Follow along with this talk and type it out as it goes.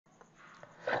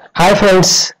Hi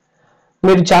friends,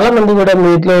 మీరు చాలా మంది కూడా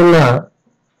మీట్లో ఉన్న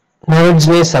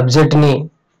నాలెడ్జ్ని సబ్జెక్ట్ని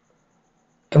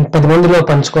 10 మందిలో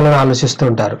పంచుకోవాలని ఆలోచిస్తూ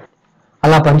ఉంటారు.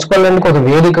 అలా పంచుకోవడానికి ఒక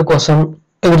వేదిక కోసం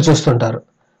ఎదురు చూస్తుంటారు.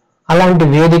 అలాంటి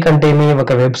వేదిక అంటే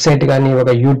ఒక వెబ్సైట్ కానీ,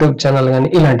 ఒక యూట్యూబ్ ఛానల్ కానీ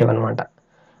ఇలాంటివి అనమాట.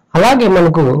 అలాగే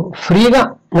మనకు ఫ్రీగా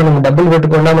మనం డబ్బులు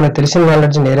పెట్టకుండా మనకు తెలిసిన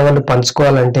నాలెడ్జ్ వేరే వాళ్ళు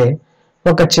పంచుకోవాలంటే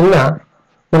ఒక చిన్న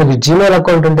మనకు జీమెయిల్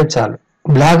అకౌంట్ ఉంటే చాలు.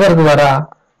 బ్లాగర్ ద్వారా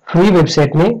ఫ్రీ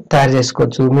వెబ్సైట్ ని తయారు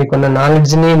చేసుకోవచ్చు. మీకున్న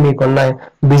నాలెడ్జ్ ని, మీకున్న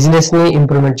బిజినెస్ ని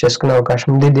ఇంప్రూవ్మెంట్ చేసుకునే అవకాశం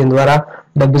ఉంది. దీని ద్వారా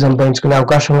డబ్బు సంపాదించుకునే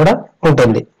అవకాశం కూడా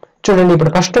ఉంటుంది. చూడండి,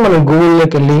 ఇప్పుడు ఫస్ట్ మనం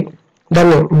గూగుల్లోకి వెళ్ళి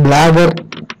దాన్ని బ్లాగర్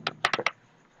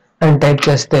అని టైప్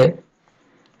చేస్తే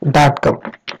 .com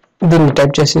దీన్ని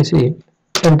టైప్ చేసేసి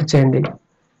ఎంటర్ చేయండి.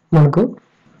 మనకు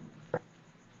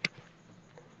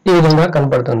ఈ విధంగా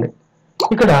కనపడుతుంది.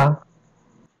 ఇక్కడ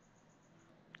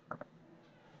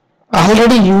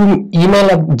ఆల్రెడీ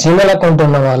జీమెయిల్ అకౌంట్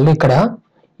ఉన్న వాళ్ళు ఇక్కడ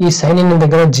ఈ సైన్ ఇన్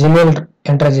దగ్గర జీమెయిల్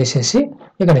ఎంటర్ చేసేసి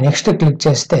ఇక్కడ నెక్స్ట్ క్లిక్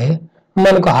చేస్తే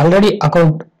మనకు ఆల్రెడీ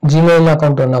జీమెయిల్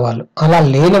అకౌంట్ ఉన్న వాళ్ళు, అలా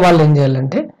లేని వాళ్ళు ఏం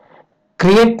చేయాలంటే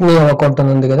క్రియేట్ న్యూ అకౌంట్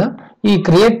ఉంది కదా, ఈ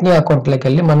క్రియేట్ న్యూ అకౌంట్లోకి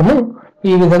వెళ్ళి మనము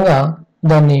ఈ విధంగా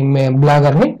దాన్ని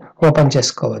బ్లాగర్ని ఓపెన్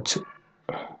చేసుకోవచ్చు.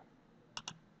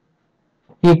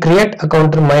 ఈ క్రియేట్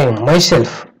అకౌంట్ మై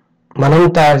సెల్ఫ్ మనం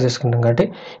తయారు చేసుకుంటాం కాబట్టి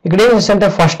ఇక్కడ ఏం చేస్తామంటే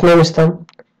ఫస్ట్ నేమ్ ఇస్తాం,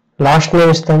 లాస్ట్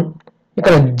నేమ్ ఇస్తాం,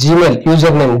 ఇక్కడ Gmail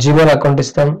user name Gmail account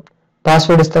ఇస్తాం,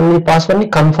 పాస్వర్డ్ ఇస్తాం. ఈ పాస్వర్డ్ని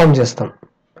కన్ఫర్మ్ చేస్తాం.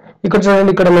 ఇక్కడ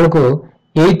చూడండి, ఇక్కడ మనకు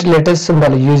 8 లెటర్స్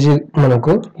ఉండాలి.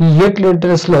 మనకు ఈ 8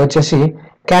 లెటర్స్ లో వచ్చేసి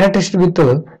characteristic with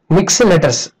mix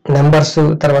letters, numbers,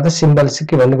 తర్వాత సింబల్స్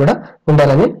కి ఇవన్నీ కూడా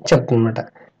ఉండాలని చెప్తుందన్నమాట.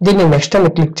 దీన్ని నెక్స్ట్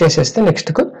అని క్లిక్ చేసేస్తే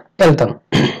నెక్స్ట్ కు వెళ్తాం.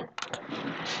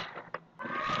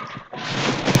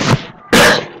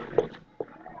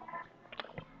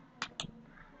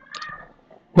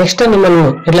 నెక్స్ట్ అని మనం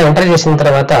ఇట్లా ఎంటర్ చేసిన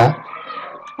తర్వాత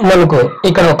మనకు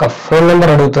ఇక్కడ ఒక ఫోన్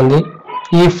నెంబర్ అడుగుతుంది.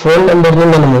 ఈ ఫోన్ నెంబర్ని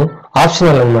మనము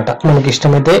ఆప్షనల్ అనమాట, మనకి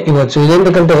ఇష్టమైతే ఇవ్వచ్చు. ఇది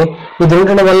ఎందుకంటే ఇది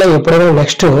ఉండడం వల్ల ఎప్పుడైనా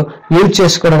నెక్స్ట్ యూజ్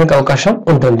చేసుకోవడానికి అవకాశం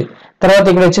ఉంటుంది. తర్వాత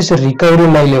ఇక్కడ వచ్చేసి రికవరీ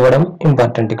మెయిల్ ఇవ్వడం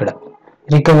ఇంపార్టెంట్. ఇక్కడ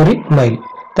రికవరీ మెయిల్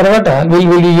తర్వాత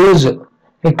విల్ యూజ్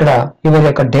ఇక్కడ ఇవరి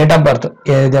యొక్క డేట్ ఆఫ్ బర్త్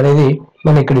ఏది అనేది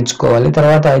మనం ఇక్కడ ఇచ్చుకోవాలి.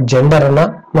 తర్వాత జెండర్ అన్న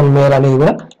మన మేల్ అనేది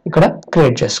కూడా ఇక్కడ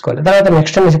క్రియేట్ చేసుకోవాలి. తర్వాత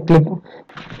నెక్స్ట్ అని క్లిక్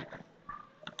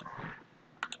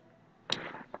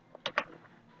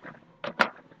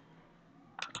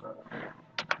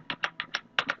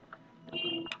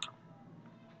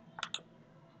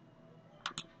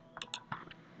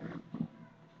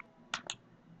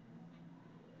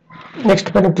నెక్స్ట్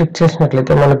పైన క్లిక్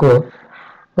చేసినట్లయితే మనకు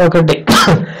ఒకటి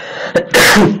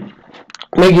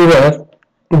మీకు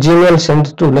Gmail send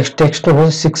to next text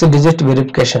 6 digit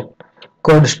verification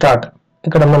code start.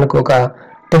 ఇక్కడ మనకు ఒక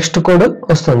టెక్స్ట్ కోడ్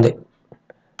వస్తుంది.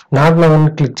 నాట్ నౌ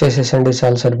క్లిక్ చేసేసండి,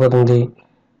 చాలా సరిపోతుంది.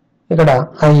 ఇక్కడ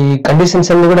ఈ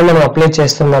కండిషన్స్ అన్ని కూడా మనం అప్లై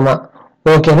చేస్తున్నామా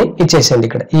ఓకే అని ఇచ్చేసేయండి.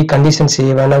 ఇక్కడ ఈ కండిషన్స్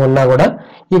ఏమైనా ఉన్నా కూడా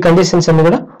ఈ కండిషన్స్ అన్ని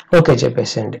కూడా ఓకే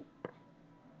చెప్పేసేయండి.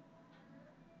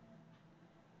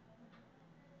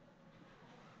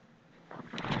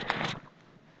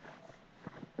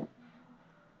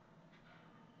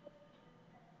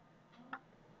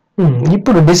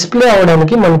 ఇప్పుడు డిస్ప్లే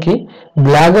అవ్వడానికి మనకి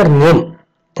బ్లాగర్ నేమ్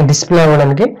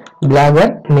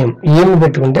ఏమి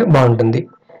పెట్టుకుంటే బాగుంటుంది.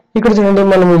 ఇక్కడ చూడండి,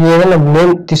 మనం ఏదైనా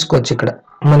నేమ్ తీసుకోవచ్చు. ఇక్కడ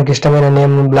మనకి ఇష్టమైన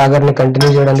నేమ్ బ్లాగర్ ని కంటిన్యూ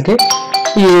చేయడానికి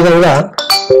ఈ విధంగా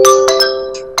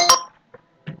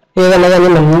ఏదైనా కానీ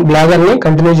మనం బ్లాగర్ ని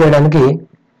కంటిన్యూ చేయడానికి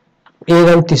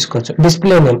ఏదైనా తీసుకోవచ్చు.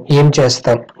 డిస్ప్లే నేమ్ ఏం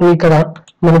చేస్తాం, ఇక్కడ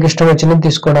మనకి ఇష్టం వచ్చినది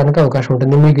తీసుకోవడానికి అవకాశం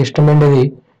ఉంటుంది. మీకు ఇష్టమైనది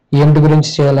ఏంటి గురించి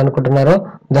చేయాలనుకుంటున్నారో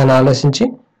దాన్ని ఆలోచించి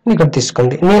ఇక్కడ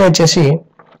తీసుకోండి. నేను వచ్చేసి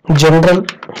జనరల్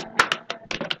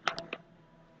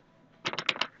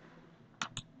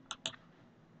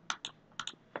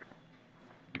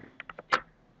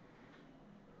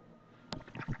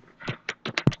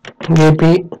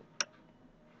ఏపీ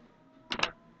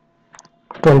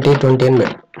 2020 అని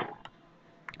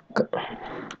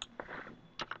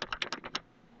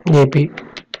ఏపీ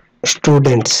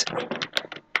స్టూడెంట్స్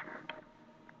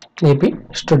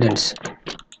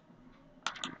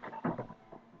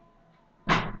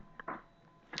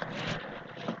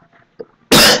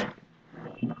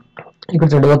ఇక్కడ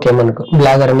చూడండి, ఓకే మనకు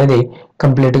బ్లాగర్ అనేది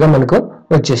కంప్లీట్ గా మనకు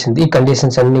వచ్చేసింది. ఈ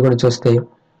కండిషన్స్ అన్ని కూడా చూస్తే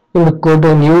ఇప్పుడు go to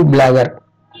new blogger,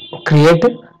 create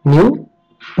new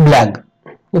blog.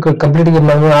 ఇక్కడ కంప్లీట్ గా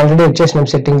మనం ఆల్రెడీ వచ్చేసినాం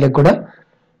సెట్టింగ్ లకి కూడా.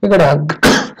 ఇక్కడ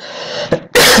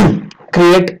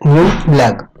క్రియేట్ న్యూ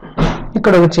బ్లాగ్,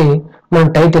 ఇక్కడ వచ్చి మన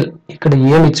టైటిల్ ఇక్కడ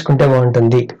ఏం ఇచ్చుకుంటే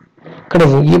బాగుంటుంది. ఇక్కడ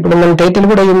ఇప్పుడు మన టైటిల్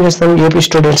కూడా ఏం చేస్తాం, ఏపీ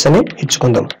స్టూడెంట్స్ అని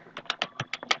ఇచ్చుకుందాం.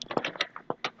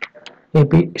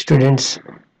 ఏపీ స్టూడెంట్స్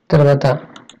తర్వాత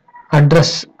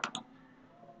అడ్రస్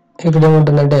ఇక్కడ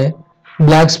ఏముంటుందంటే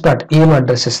బ్లాక్ స్పాట్ ఈమెయిల్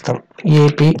అడ్రస్ ఇస్తాం.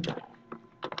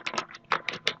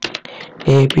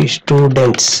 AP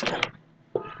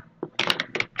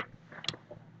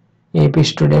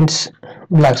students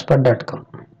blogspot.com.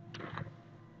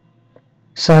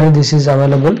 Sorry, this is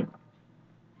available,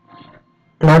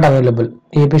 not available.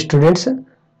 AP students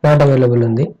not available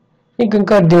ఉంది.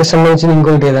 ఇంకా దీనికి సంబంధించిన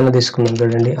ఇంకొకటి ఏదైనా తీసుకుందాం.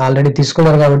 చూడండి, ఆల్రెడీ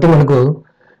తీసుకున్నారు కాబట్టి మనకు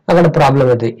అక్కడ ప్రాబ్లం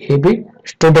అవుతుంది. ఏపీ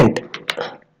స్టూడెంట్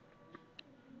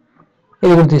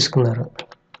ఇది కూడా తీసుకున్నారు.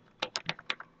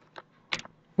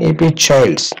 ఏపీ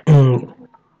చైల్డ్స్,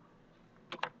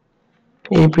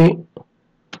 ఏపీ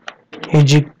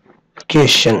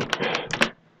ఎడ్యుకేషన్,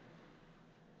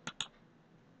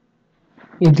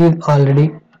 ఇది ఆల్రెడీ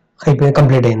అయిపోయింది,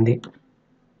 కంప్లీట్ అయింది.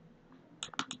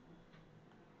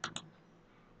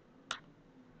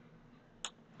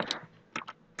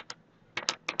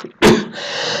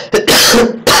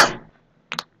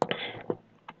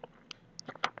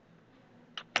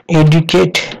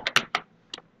 ఎడ్యుకేట్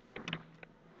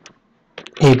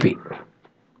ఏపీ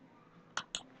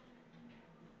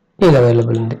ఇది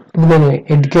అవైలబుల్ ఉంది. ఇప్పుడు నేను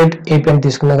ఎడ్యుకేట్ ఏపీ అని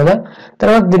తీసుకున్నా కదా.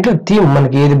 తర్వాత దీంట్లో థీమ్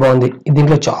మనకి ఏది బాగుంది,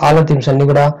 దీంట్లో చాలా థీమ్స్ అన్ని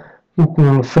కూడా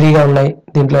ఫ్రీగా ఉన్నాయి.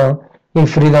 దీంట్లో ఈ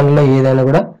ఫ్రీ దానిలో ఏదైనా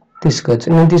కూడా తీసుకోవచ్చు.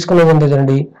 నేను తీసుకున్నది ఏంటో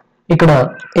చూడండి, ఇక్కడ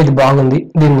ఇది బాగుంది,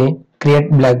 దీన్ని క్రియేట్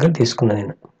బ్లాక్ గా తీసుకున్నా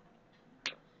నేను.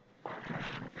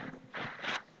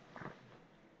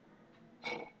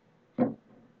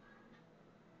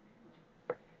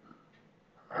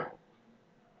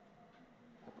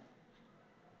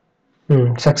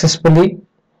 సక్సెస్ఫుల్లీ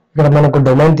ఇక్కడ మనకు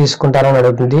డొమైన్ తీసుకుంటారని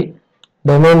అడుగుతుంది.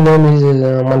 డొమైన్ నేమ్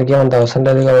మనకి ఏమంత అవసరం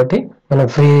లేదు కాబట్టి మనం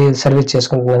ఫ్రీ సర్వీస్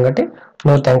చేసుకుంటున్నాం కాబట్టి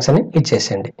నో థ్యాంక్స్ అని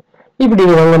ఇచ్చేసేయండి. ఇప్పుడు ఈ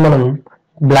విధంగా మనం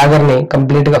బ్లాగర్ని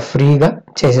కంప్లీట్గా ఫ్రీగా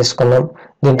చేసేసుకున్నాం.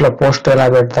 దీంట్లో పోస్ట్ ఎలా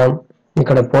పెడతాం,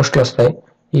 ఇక్కడ పోస్టులు వస్తాయి,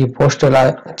 ఈ పోస్ట్ ఎలా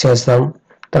చేస్తాం,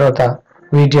 తర్వాత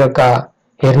వీటి యొక్క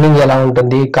ఎర్నింగ్ ఎలా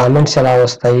ఉంటుంది, కామెంట్స్ ఎలా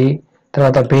వస్తాయి,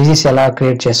 తర్వాత పేజెస్ ఎలా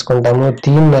క్రియేట్ చేసుకుంటాము,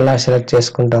 థీమ్ ఎలా సెలెక్ట్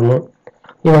చేసుకుంటాము,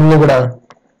 ఇవన్నీ కూడా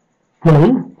మనం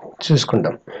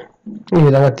చూసుకుంటాం. ఈ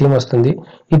విధంగా థీమ్ వస్తుంది.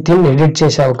 ఈ థీమ్ ఎడిట్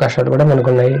చేసే అవకాశాలు కూడా మనకు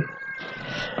ఉన్నాయి.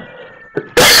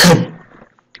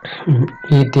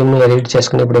 ఈ థీమ్ ఎడిట్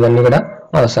చేసుకునేప్పుడు ఇవన్నీ కూడా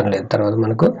అవసరం లేదు. తర్వాత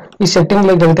మనకు ఈ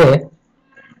సెట్టింగ్లోకి వెళ్తే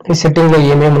ఈ సెట్టింగ్లో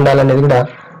ఏమేమి ఉండాలనేది కూడా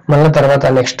మళ్ళీ తర్వాత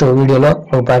నెక్స్ట్ వీడియోలో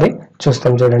ఒకసారి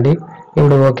చూస్తాం. చూడండి,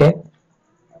 ఇప్పుడు ఓకే,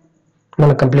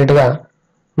 మనం కంప్లీట్గా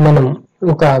మనం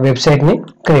ఒక వెబ్సైట్ని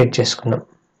క్రియేట్ చేసుకున్నాం.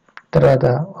 తర్వాత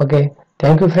ఓకే,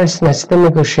 థ్యాంక్ యూ ఫ్రెండ్స్. నచ్చితే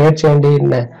మీకు షేర్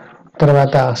చేయండి,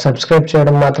 తర్వాత సబ్స్క్రైబ్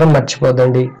చేయడం మాత్రం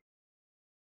మర్చిపోదండి.